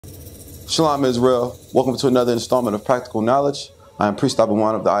Shalam Israel, welcome to another installment of Practical Knowledge. I am Priest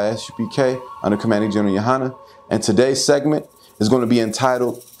Abawan of the ISUPK under Commanding General Yohana, and today's segment is going to be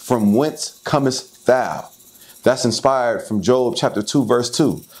entitled, From Whence Comest Thou? That's inspired from Job chapter 2 verse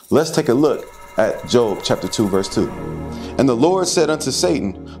 2. Let's take a look at Job chapter 2 verse 2. And the Lord said unto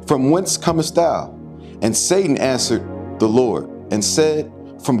Satan, From whence comest thou? And Satan answered the Lord and said,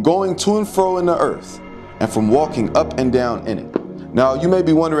 From going to and fro in the earth, and from walking up and down in it. Now, you may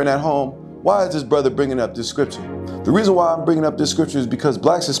be wondering at home, why is this brother bringing up this scripture? The reason why I'm bringing up this scripture is because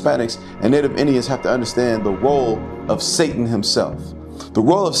blacks, Hispanics, and Native Indians have to understand the role of Satan himself. The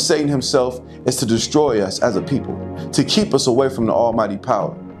role of Satan himself is to destroy us as a people, to keep us away from the almighty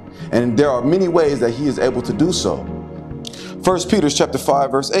power. And there are many ways that he is able to do so. 1 Peter chapter 5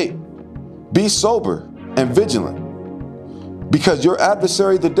 verse 8. Be sober and vigilant, because your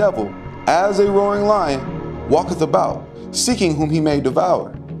adversary the devil, as a roaring lion, walketh about, seeking whom he may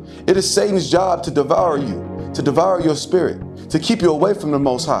devour. It is Satan's job to devour you, to devour your spirit, to keep you away from the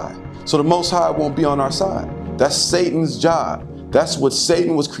Most High, so the Most High won't be on our side. That's Satan's job. That's what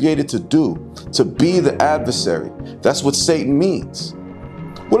Satan was created to do, to be the adversary. That's what Satan means.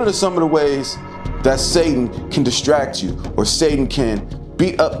 What are some of the ways that Satan can distract you, or Satan can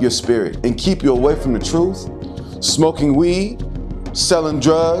beat up your spirit and keep you away from the truth? Smoking weed, selling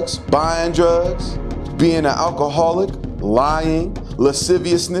drugs, buying drugs, being an alcoholic, lying,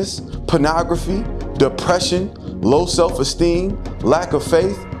 lasciviousness, pornography, depression, low self-esteem, lack of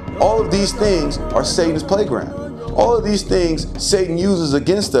faith. All of these things are Satan's playground. All of these things Satan uses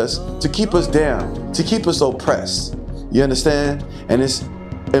against us to keep us down, to keep us oppressed. You understand? And it's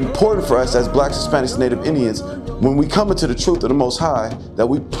important for us as blacks, Hispanics, and Native Indians, when we come into the truth of the Most High, that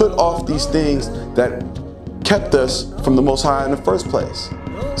we put off these things that kept us from the Most High in the first place.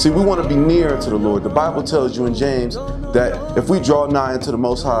 See, we want to be near to the Lord. The Bible tells you in James that if we draw nigh unto the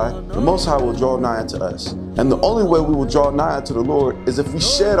Most High will draw nigh unto us. And the only way we will draw nigh unto the Lord is if we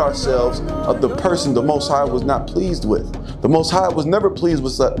shed ourselves of the person the Most High was not pleased with. The Most High was never pleased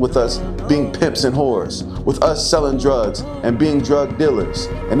with us being pimps and whores, with us selling drugs and being drug dealers,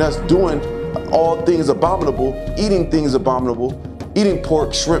 and us doing all things abominable, eating things abominable, eating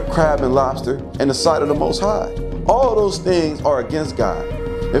pork, shrimp, crab, and lobster in the sight of the Most High. All of those things are against God.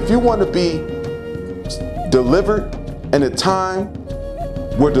 If you want to be delivered in a time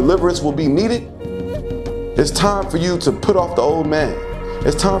where deliverance will be needed, it's time for you to put off the old man.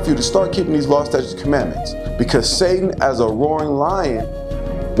 It's time for you to start keeping these laws, statutes, and commandments, because Satan, as a roaring lion,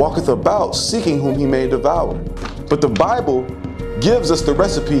 walketh about seeking whom he may devour. But the Bible gives us the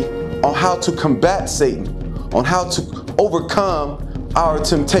recipe on how to combat Satan, on how to overcome our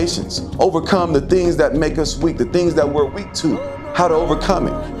temptations, overcome the things that make us weak, the things that we're weak to, how to overcome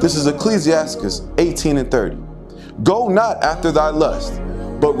it. This is Ecclesiastes 18:30. Go not after thy lust,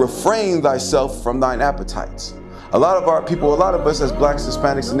 but refrain thyself from thine appetites. A lot of our people, a lot of us as blacks,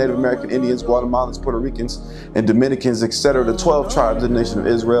 Hispanics, and Native American Indians, Guatemalans, Puerto Ricans, and Dominicans, etc., the 12 tribes of the nation of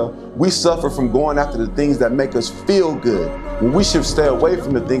Israel, we suffer from going after the things that make us feel good, when we should stay away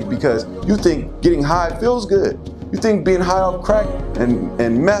from the things because you think getting high feels good. You think being high off crack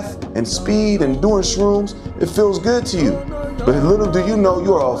and meth and speed and doing shrooms, it feels good to you. But little do you know,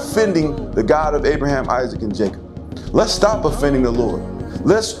 you are offending the God of Abraham, Isaac, and Jacob. Let's stop offending the Lord.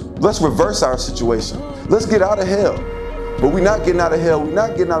 Let's reverse our situation. Let's get out of hell. But we're not getting out of hell. We're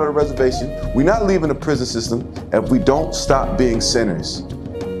not getting out of the reservation. We're not leaving the prison system if we don't stop being sinners.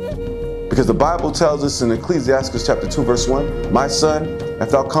 Because the Bible tells us in Ecclesiastes chapter 2 verse 1, My son,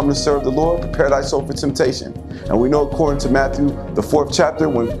 if thou come to serve the Lord, prepare thy soul for temptation. And we know according to Matthew, the 4th chapter,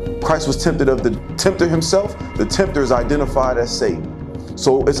 when Christ was tempted of the tempter himself, the tempter is identified as Satan.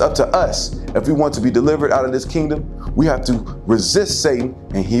 So it's up to us. If we want to be delivered out of this kingdom, we have to resist Satan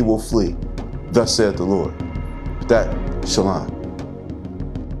and he will flee. Thus saith the Lord. With that, shalom.